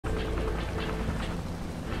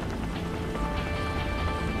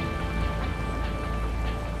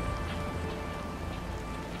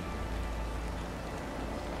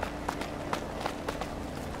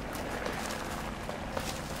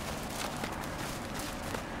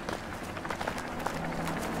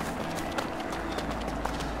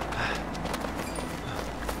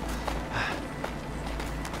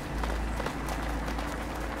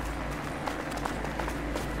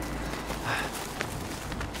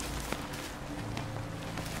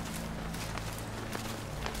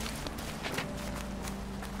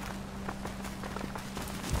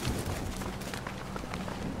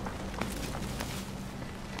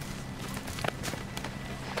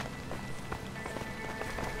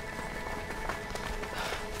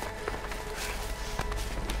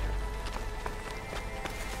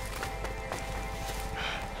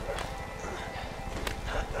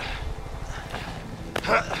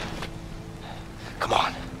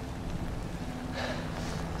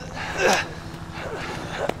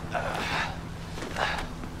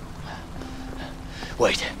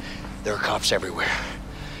Wait, there are cops everywhere.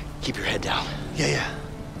 Keep your head down. Yeah.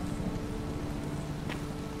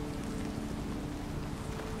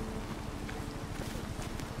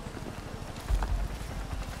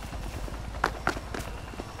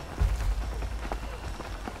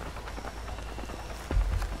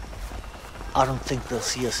 I don't think they'll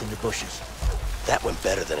see us in the bushes. That went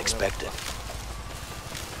better than expected.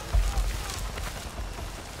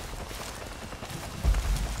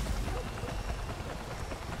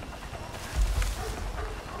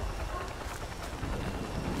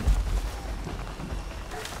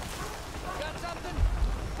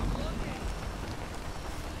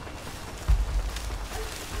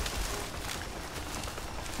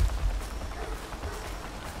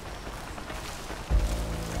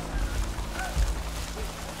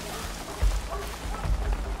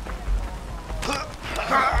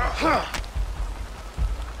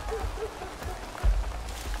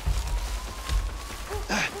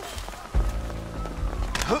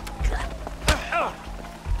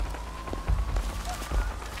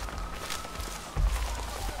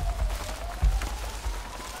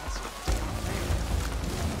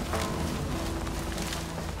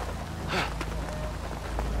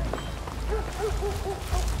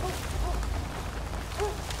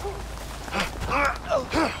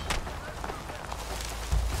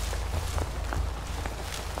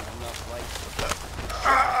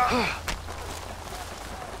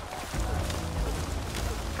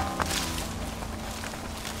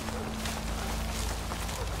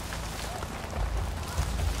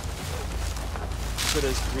 So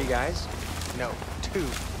there's 3 guys? No, 2.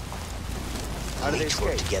 How do they escape?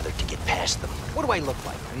 Work escape? Together to get past them. What do I look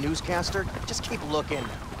like? A newscaster? Just keep looking.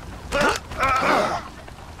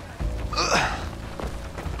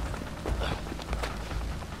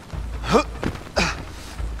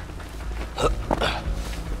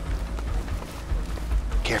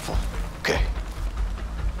 Careful. Okay.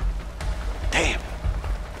 Damn.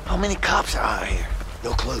 How many cops are out here?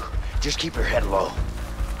 No clue. Just keep your head low.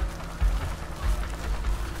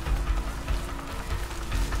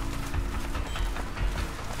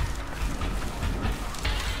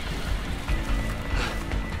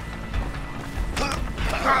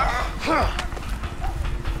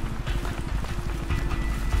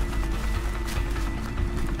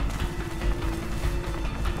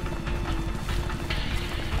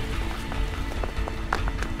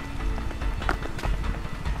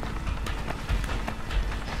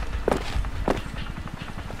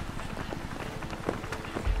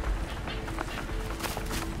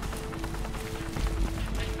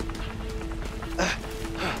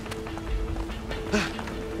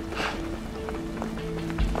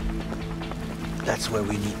 That's where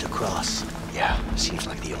we need to cross. Yeah, seems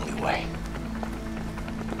like the only way.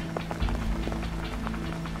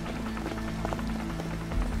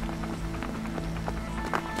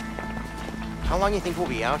 How long do you think we'll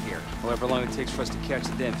be out here? However long it takes for us to catch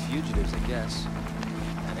the damn fugitives, I guess.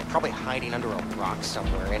 And they're probably hiding under a rock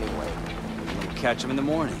somewhere anyway. We'll catch them in the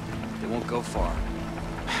morning. They won't go far.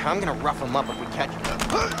 I'm gonna rough them up if we catch them.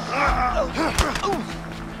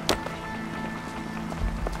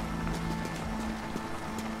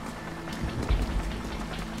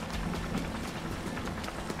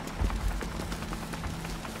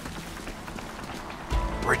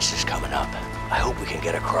 Bridge is coming up. I hope we can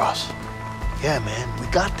get across. Yeah, man, we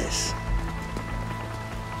got this.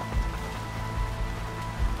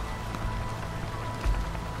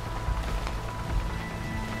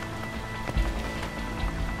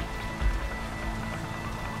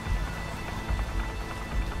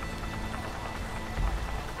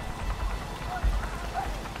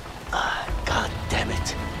 God damn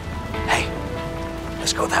it. Hey,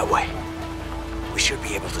 let's go that way. We should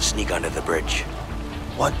be able to sneak under the bridge.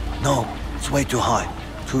 What? No, it's way too high.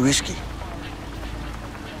 Too risky.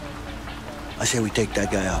 I say we take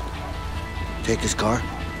that guy out. Take his car,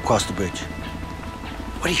 cross the bridge.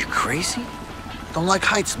 What, are you crazy? Don't like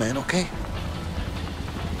heights, man, okay?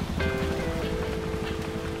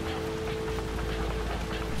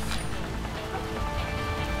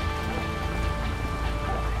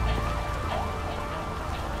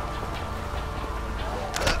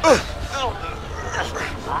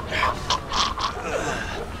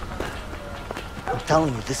 I'm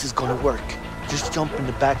telling you, this is gonna work. Just jump in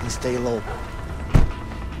the back and stay low.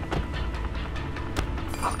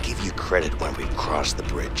 I'll give you credit when we cross the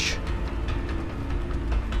bridge.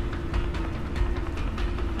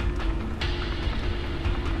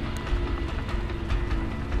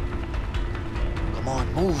 Come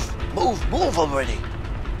on, move already.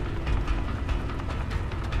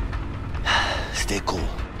 stay cool.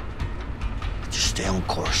 Just stay on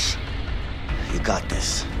course. You got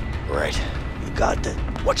this. Right. You got it.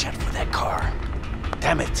 Watch out for that car.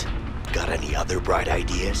 Damn it. Got any other bright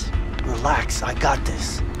ideas? Relax, I got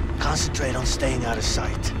this. Concentrate on staying out of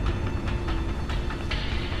sight.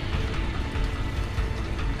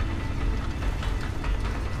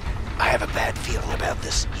 I have a bad feeling about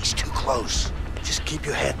this. He's too close. Just keep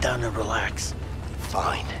your head down and relax.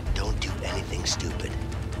 Fine. Don't do anything stupid.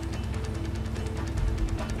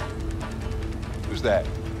 Who's that?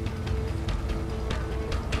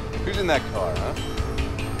 Who's in that car, huh?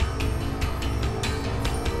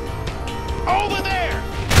 Over there!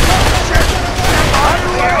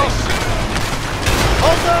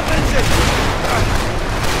 Hold up, Vincent!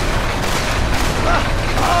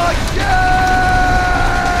 Oh, shit!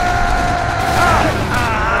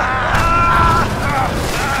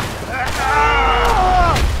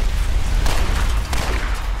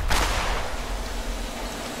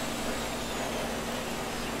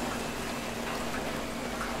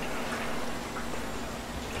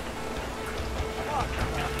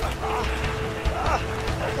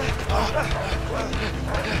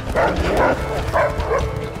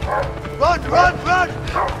 Run!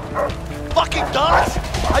 Fucking dogs!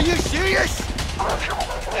 Are you serious?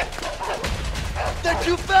 They're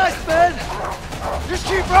too fast, man! Just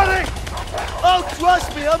keep running! Oh,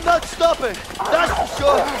 trust me, I'm not stopping. That's for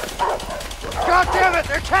sure. God damn it,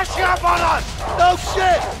 they're catching up on us! No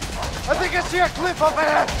shit! I think I see a cliff up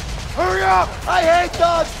ahead. Hurry up! I hate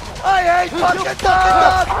dogs! I hate fucking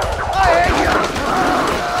dogs! I hate you!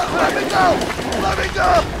 Let me go! Let me go!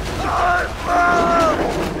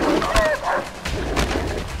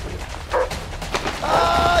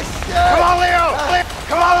 Shit! Come on, Leo!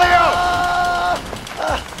 Come on, Leo!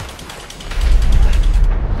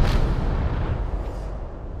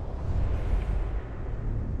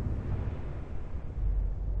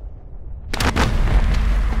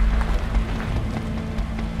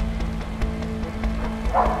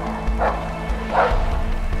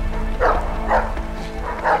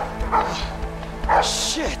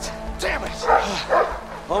 Shit! Damn it!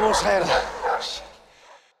 Almost had him.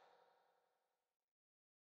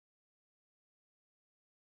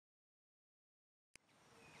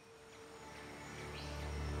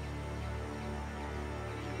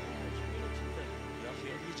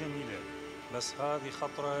 جميلة بس هذه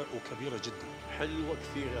خطرة وكبيرة جدا. حلوة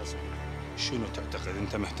كثير يا صاحبي. شنو تعتقد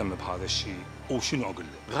انت مهتم بهذا الشيء وشنو اقول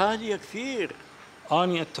لك؟ غالية كثير.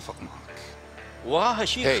 اني اتفق معك. وها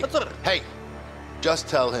شيء خطر. Hey, just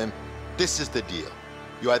tell him this is the deal.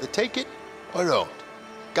 You either take it or don't.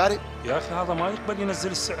 Got it? يا اخي هذا ما يقبل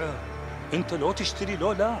ينزل السعر. انت لو تشتري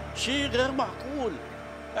لو لا. شيء غير معقول.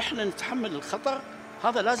 احنا نتحمل الخطر.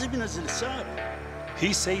 هذا لازم ينزل السعر.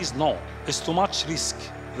 He says no. It's too much risk.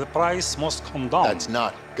 The price must come down. That's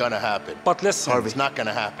not gonna happen. But listen. Harvey, it's not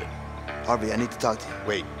gonna happen. Harvey, I need to talk to you.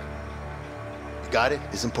 Wait. You got it?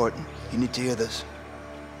 It's important. You need to hear this.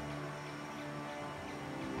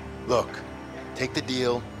 Look, take the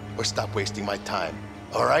deal or stop wasting my time.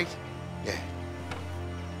 All right? Yeah.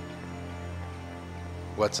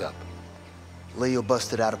 What's up? Leo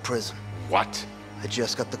busted out of prison. What? I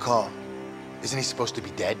just got the call. Isn't he supposed to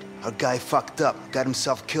be dead? Our guy fucked up, got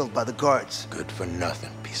himself killed by the guards. Good for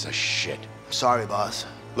nothing, piece of shit. I'm sorry, boss.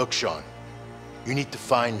 Look, Sean, you need to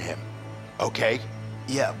find him, okay?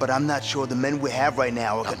 Yeah, but I'm not sure the men we have right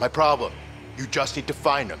now are Not my problem. You just need to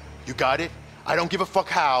find him. You got it? I don't give a fuck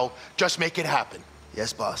how, just make it happen.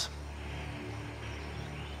 Yes, boss.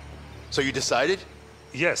 So you decided?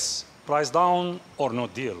 Yes. Price down or no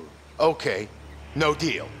deal. Okay, no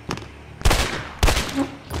deal.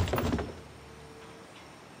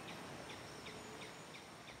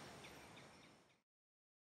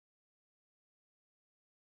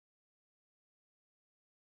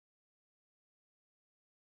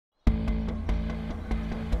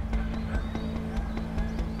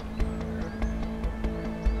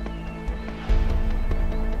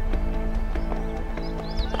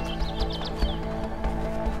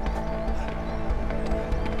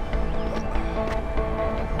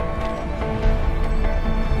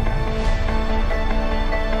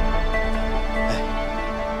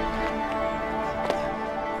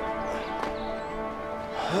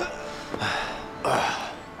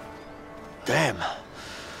 Damn.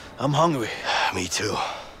 I'm hungry. Me too.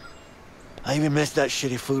 I even missed that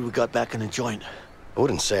shitty food we got back in the joint. I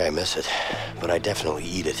wouldn't say I miss it, but I definitely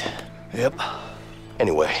eat it. Yep.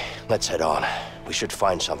 Anyway, let's head on. We should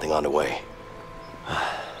find something on the way.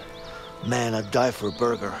 Man, I'd die for a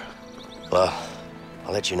burger. Well,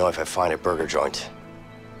 I'll let you know if I find a burger joint.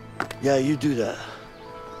 Yeah, you do that.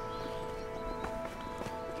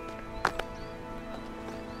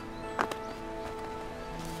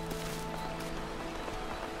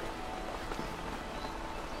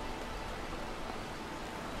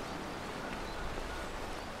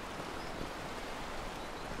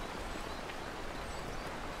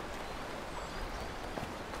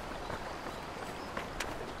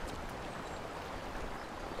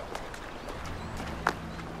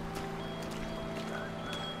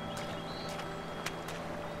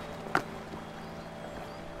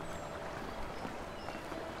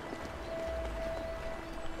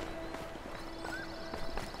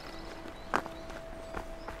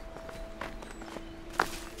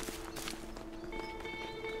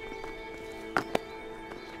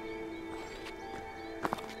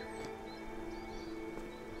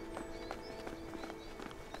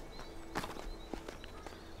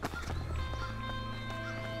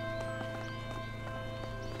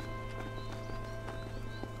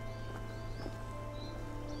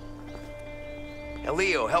 Now,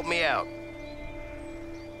 Leo, help me out.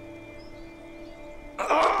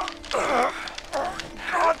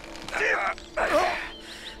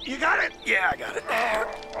 You got it? Yeah, I got it.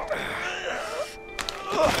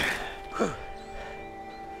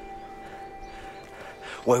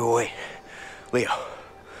 Wait. Leo,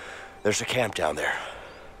 there's a camp down there.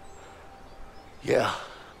 Yeah,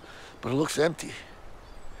 but it looks empty.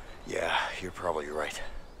 Yeah, you're probably right.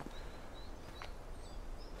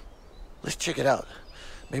 Let's check it out.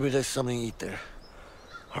 Maybe there's something to eat there.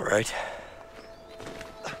 All right.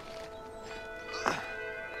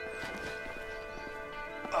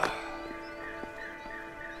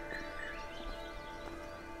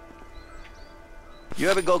 You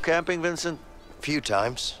ever go camping, Vincent? A few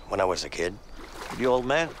times, when I was a kid. With the old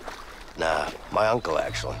man? Nah, my uncle,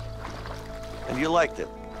 actually. And you liked it?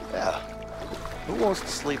 Yeah. Who wants to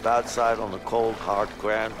sleep outside on the cold, hard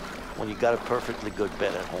ground when you got a perfectly good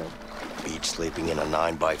bed at home? Beach sleeping in a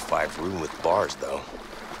 9x5 room with bars, though.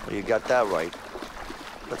 Well, you got that right.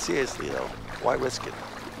 But seriously, though, why risk it?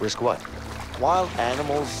 Risk what? Wild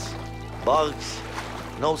animals, bugs,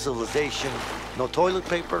 no civilization, no toilet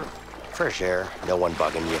paper. Fresh air, no one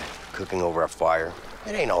bugging you, cooking over a fire.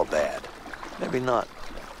 It ain't all bad. Maybe not,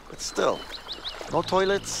 but still, no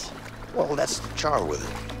toilets. Well, that's the charm with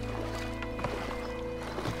it.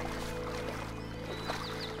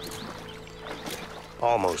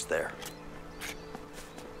 Almost there.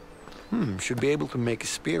 Should be able to make a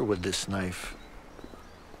spear with this knife.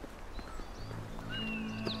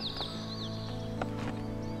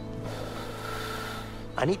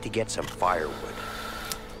 I need to get some firewood.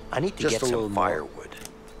 I need to Just get a little some more. firewood.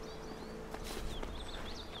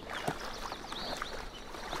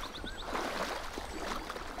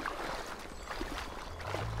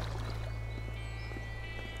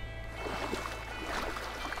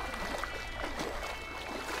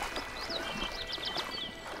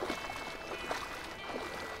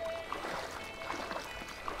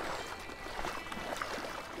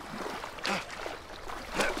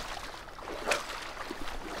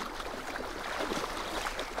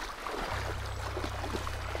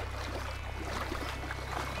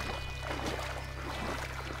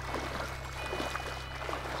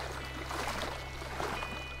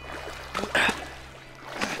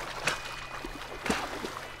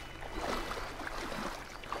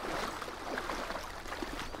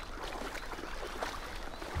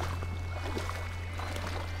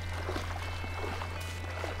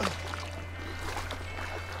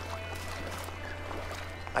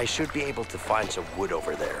 I should be able to find some wood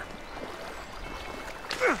over there.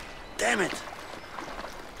 Damn it!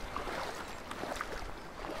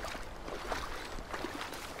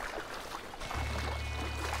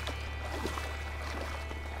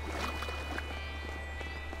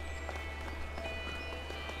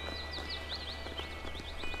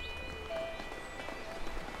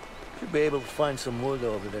 Should be able to find some wood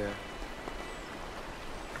over there.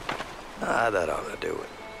 Ah, that ought to do it.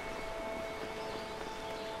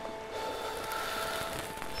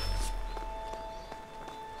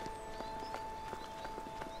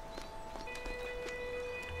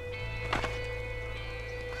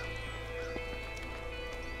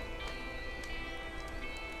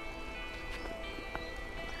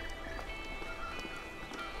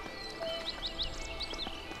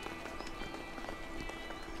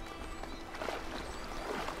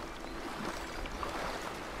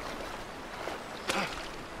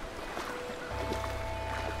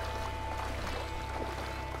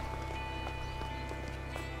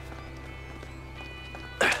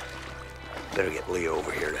 Better get Leo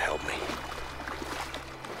over here to help me.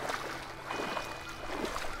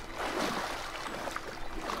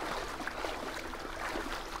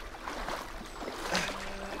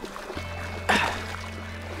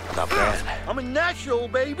 Not bad. I'm a natural,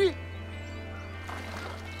 baby!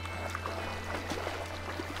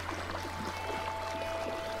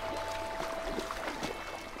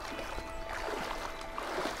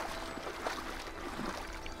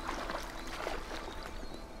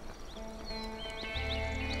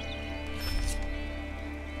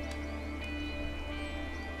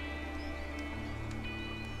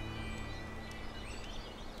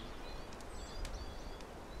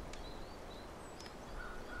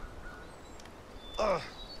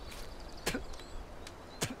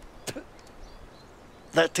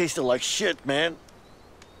 That tasted like shit, man.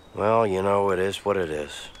 Well, you know, it is what it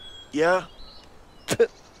is. Yeah?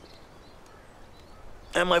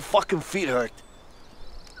 And my fucking feet hurt.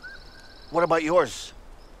 What about yours?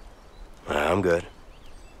 I'm good.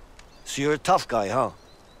 So you're a tough guy, huh?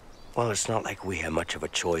 Well, it's not like we have much of a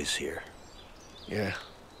choice here. Yeah.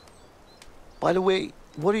 By the way,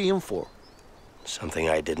 what are you in for? Something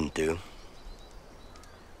I didn't do.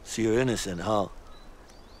 So you're innocent, huh?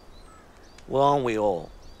 Well, aren't we all?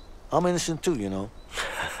 I'm innocent too, you know.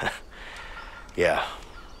 Yeah,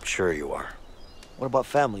 sure you are. What about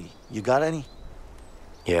family? You got any?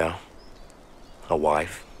 Yeah. A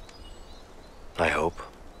wife. I hope.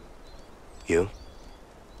 You?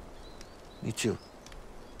 Me too.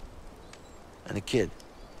 And a kid.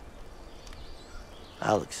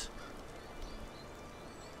 Alex.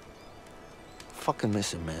 Fucking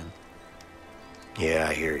miss him, man. Yeah,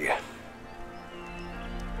 I hear you.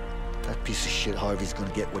 That piece of shit Harvey's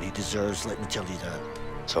gonna get what he deserves, let me tell you that.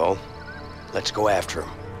 So, let's go after him.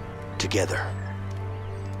 Together.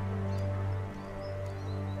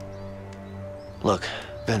 Look,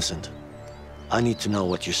 Vincent, I need to know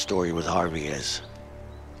what your story with Harvey is.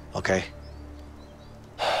 Okay?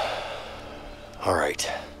 All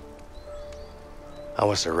right. I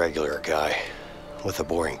was a regular guy with a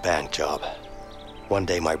boring bank job. One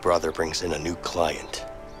day my brother brings in a new client,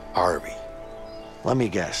 Harvey. Let me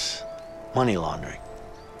guess. Money laundering.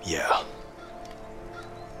 Yeah.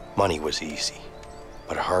 Money was easy,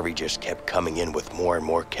 but Harvey just kept coming in with more and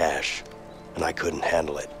more cash, and I couldn't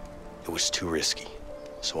handle it. It was too risky,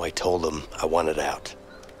 so I told him I wanted out.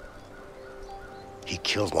 He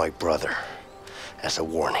killed my brother as a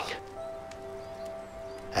warning.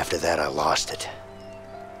 After that, I lost it.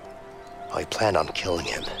 I planned on killing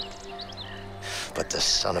him, but the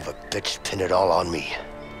son of a bitch pinned it all on me.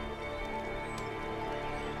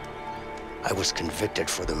 I was convicted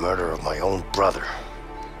for the murder of my own brother.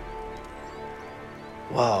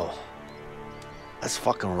 Wow. That's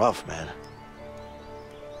fucking rough, man.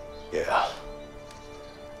 Yeah.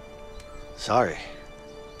 Sorry.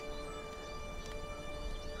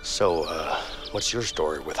 So, what's your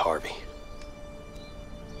story with Harvey?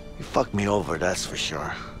 You fucked me over, that's for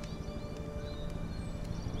sure.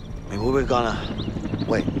 I mean, we were gonna...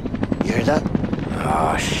 Wait, you hear that?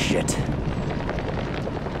 Oh, shit.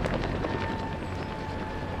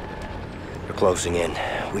 They're closing in.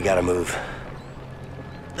 We gotta move.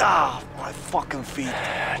 Ah, my fucking feet.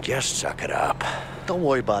 Just suck it up. Don't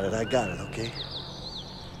worry about it, I got it, okay?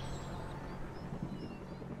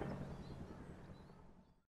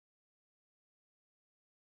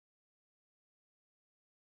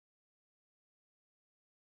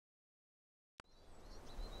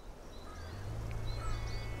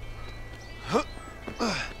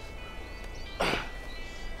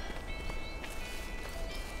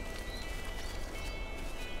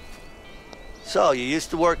 So, you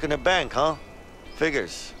used to work in a bank, huh?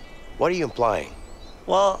 Figures. What are you implying?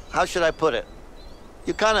 Well, how should I put it?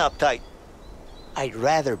 You're kinda uptight. I'd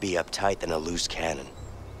rather be uptight than a loose cannon.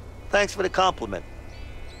 Thanks for the compliment.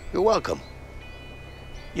 You're welcome.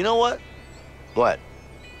 You know what? What?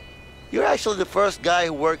 You're actually the first guy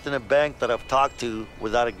who worked in a bank that I've talked to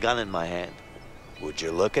without a gun in my hand. Would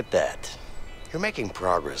you look at that? You're making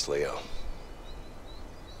progress, Leo.